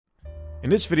In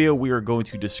this video, we are going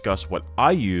to discuss what I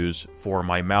use for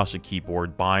my mouse and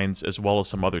keyboard binds, as well as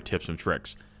some other tips and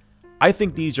tricks. I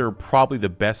think these are probably the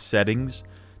best settings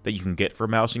that you can get for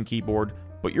mouse and keyboard,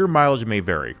 but your mileage may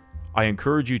vary. I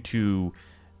encourage you to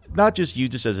not just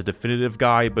use this as a definitive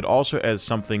guide, but also as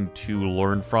something to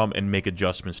learn from and make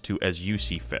adjustments to as you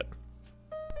see fit.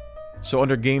 So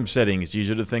under game settings,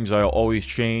 these are the things I'll always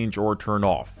change or turn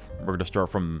off. We're going to start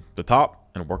from the top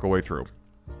and work our way through.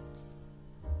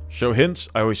 Show hints,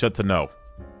 I always set to no.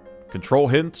 Control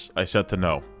hints, I set to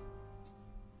no.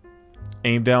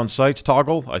 Aim down sights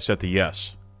toggle, I set to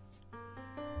yes.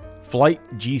 Flight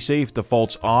G-Safe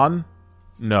defaults on,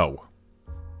 no.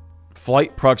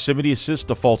 Flight proximity assist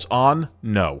defaults on,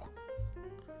 no.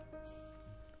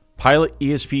 Pilot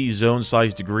ESP zone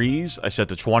size degrees, I set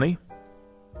to 20.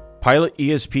 Pilot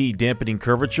ESP dampening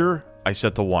curvature, I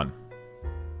set to 1.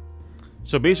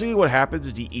 So basically what happens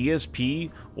is the ESP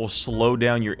will slow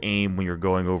down your aim when you're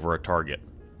going over a target.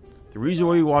 The reason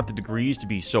why we want the degrees to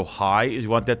be so high is we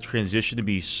want that transition to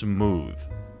be smooth.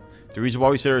 The reason why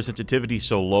we set our sensitivity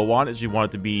so low on is we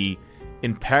want it to be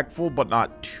impactful but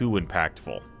not too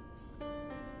impactful.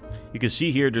 You can see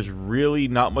here there's really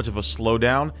not much of a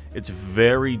slowdown. It's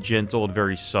very gentle and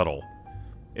very subtle.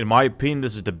 In my opinion,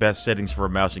 this is the best settings for a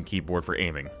mouse and keyboard for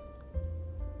aiming.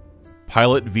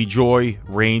 Pilot VJoy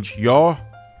range yaw,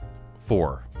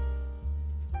 4.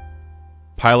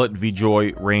 Pilot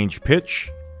VJoy range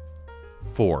pitch,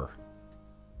 4.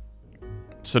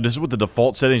 So this is what the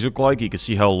default settings look like. You can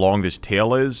see how long this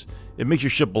tail is. It makes your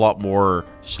ship a lot more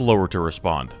slower to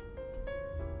respond.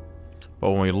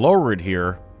 But when we lower it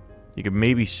here, you can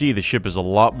maybe see the ship is a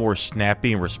lot more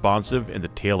snappy and responsive, and the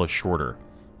tail is shorter.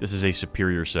 This is a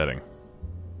superior setting.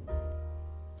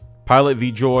 Pilot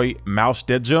VJoy mouse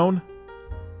dead zone,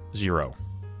 0.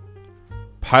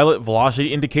 Pilot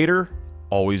velocity indicator,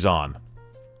 always on.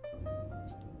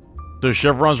 Those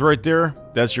chevrons right there,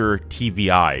 that's your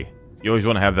TVI. You always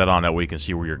want to have that on, that way you can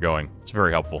see where you're going. It's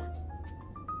very helpful.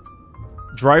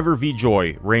 Driver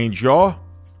VJoy range yaw,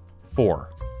 4.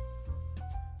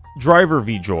 Driver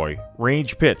VJoy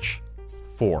range pitch,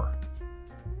 4.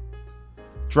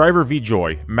 Driver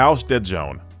VJoy mouse dead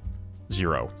zone,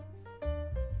 0.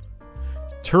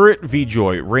 Turret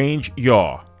VJoy range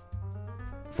yaw,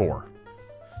 4.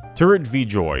 Turret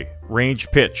VJoy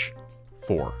range pitch,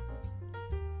 4.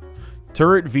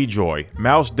 Turret VJoy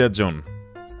mouse dead zone,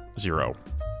 0.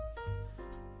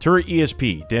 Turret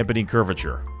ESP dampening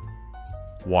curvature,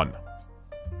 1.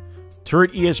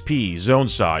 Turret ESP zone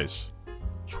size,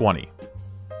 20.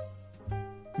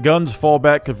 Guns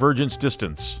fallback convergence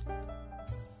distance,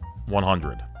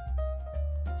 100.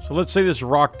 So let's say this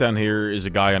rock down here is a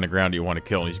guy on the ground you want to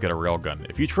kill and he's got a railgun.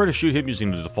 If you try to shoot him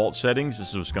using the default settings, this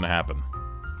is what's going to happen.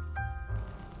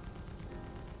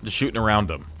 Just shooting around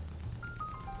him.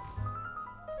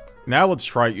 Now let's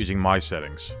try it using my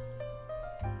settings.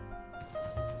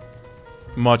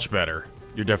 Much better.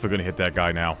 You're definitely going to hit that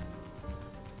guy now.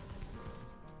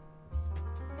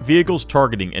 Vehicles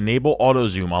targeting. Enable auto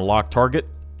zoom on locked target?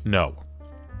 No.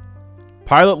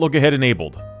 Pilot look ahead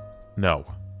enabled? No.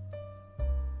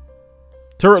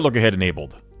 Turret look ahead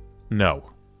enabled?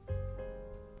 No.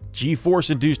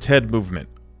 G-force induced head movement?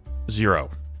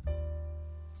 0.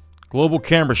 Global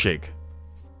camera shake?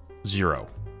 0.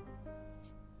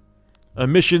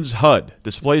 Emissions HUD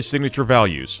displays signature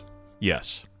values?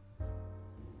 Yes.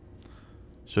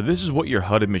 So this is what your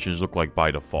HUD emissions look like by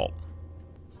default.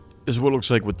 This is what it looks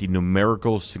like with the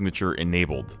numerical signature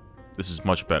enabled. This is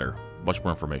much better. Much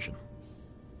more information.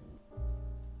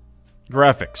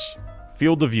 Graphics.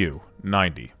 Field of view,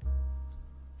 90.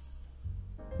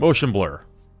 Motion blur,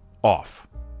 off.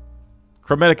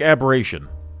 Chromatic aberration,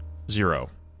 0.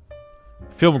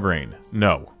 Film grain,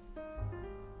 no.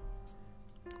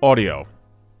 Audio.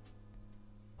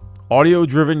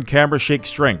 Audio-driven camera shake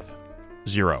strength,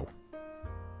 0.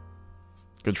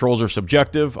 Controls are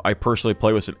subjective. I personally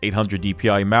play with an 800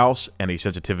 DPI mouse and a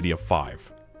sensitivity of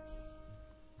 5.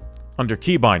 Under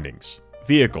key bindings,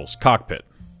 vehicles, cockpit.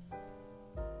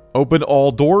 Open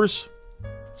all doors,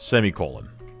 semicolon.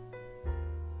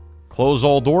 Close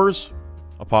all doors,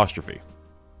 apostrophe.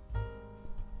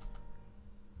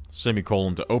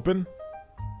 Semicolon to open,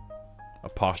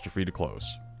 apostrophe to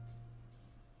close.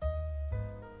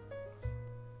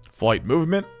 Flight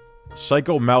movement,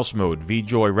 Psycho mouse mode,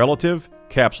 VJoy relative,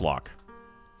 caps lock.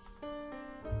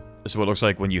 This is what it looks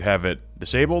like when you have it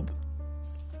disabled.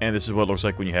 And this is what it looks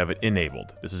like when you have it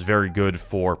enabled. This is very good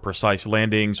for precise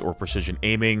landings or precision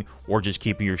aiming, or just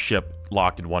keeping your ship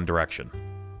locked in one direction.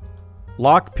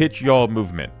 Lock, pitch, yaw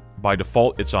movement. By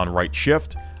default, it's on right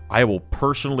shift. I will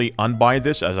personally unbind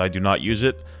this as I do not use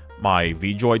it. My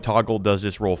VJoy toggle does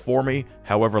this role for me.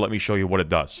 However, let me show you what it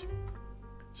does.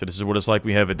 So this is what it's like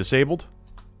when you have it disabled.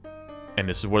 And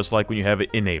this is what it's like when you have it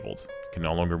enabled. You can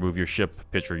no longer move your ship,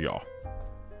 pitch, or yaw.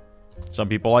 Some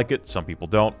people like it, some people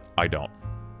don't. I don't.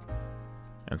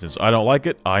 And since I don't like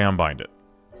it, I unbind it.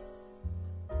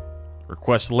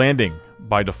 Request landing.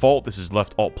 By default, this is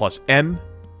left alt plus N.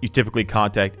 You typically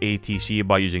contact ATC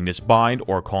by using this bind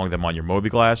or calling them on your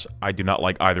Mobi-Glass. I do not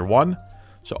like either one,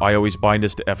 so I always bind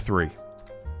this to F3.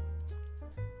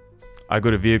 I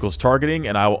go to vehicles targeting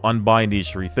and I will unbind these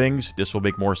three things. This will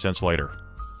make more sense later.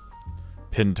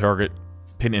 Pin target,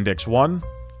 pin index 1,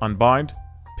 unbind.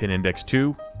 Pin index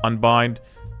 2, unbind.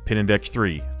 Pin index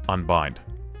 3, unbind.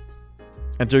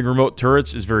 Entering remote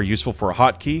turrets is very useful for a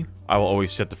hotkey. I will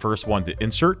always set the first one to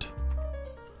insert,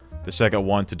 the second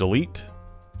one to delete,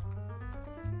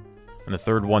 and the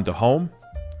third one to home.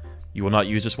 You will not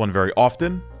use this one very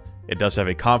often. It does have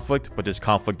a conflict, but this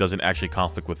conflict doesn't actually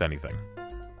conflict with anything.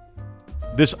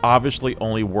 This obviously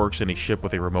only works in a ship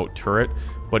with a remote turret,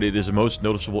 but it is most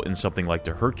noticeable in something like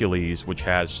the Hercules, which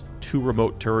has 2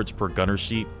 remote turrets per gunner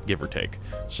seat, give or take.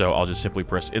 So I'll just simply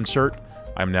press insert.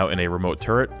 I'm now in a remote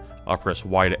turret. I'll press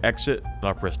Y to exit, and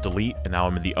I'll press delete, and now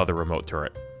I'm in the other remote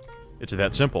turret. It's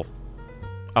that simple.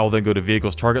 I will then go to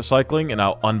vehicles target cycling, and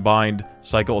I'll unbind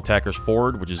cycle attackers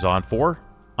forward, which is on 4,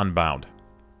 unbound.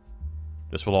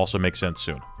 This will also make sense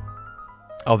soon.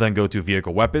 I'll then go to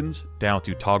vehicle weapons, down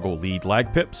to toggle lead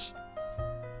lag pips.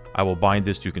 I will bind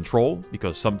this to control,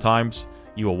 because sometimes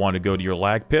you will want to go to your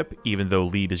lag pip, even though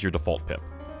lead is your default pip.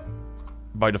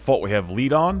 By default, we have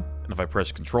lead on, and if I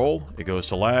press control, it goes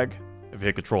to lag. If I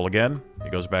hit control again,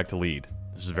 it goes back to lead.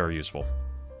 This is very useful.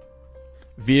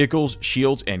 Vehicles,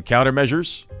 shields, and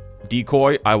countermeasures.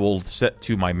 Decoy, I will set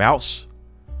to my mouse.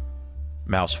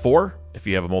 Mouse 4. If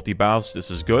you have a multi-mouse, this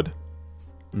is good.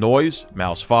 Noise,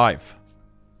 mouse 5.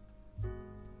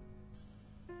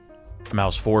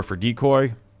 Mouse 4 for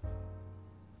decoy.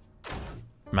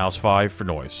 Mouse 5 for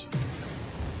noise.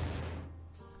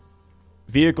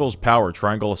 Vehicles, power,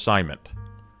 triangle assignment.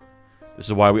 This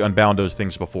is why we unbound those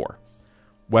things before.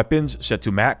 Weapons, set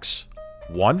to max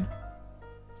 1.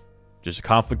 Just a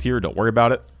conflict here, don't worry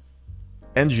about it.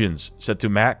 Engines, set to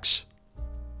max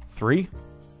 3.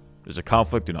 There's a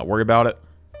conflict, do not worry about it.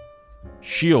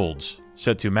 Shields,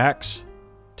 set to max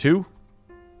 2.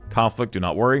 Conflict, do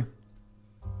not worry.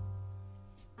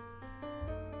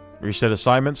 Reset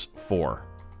assignments, 4.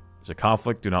 There's a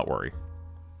conflict, do not worry.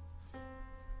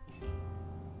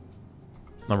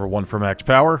 Number 1 for max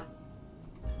power.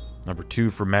 Number 2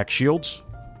 for max shields.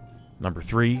 Number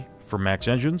 3 for max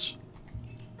engines.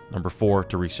 Number 4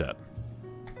 to reset.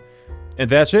 And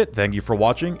that's it. Thank you for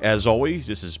watching. As always,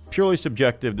 this is purely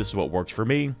subjective. This is what works for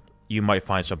me. You might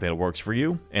find something that works for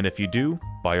you. And if you do,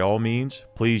 by all means,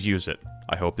 please use it.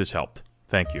 I hope this helped.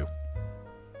 Thank you.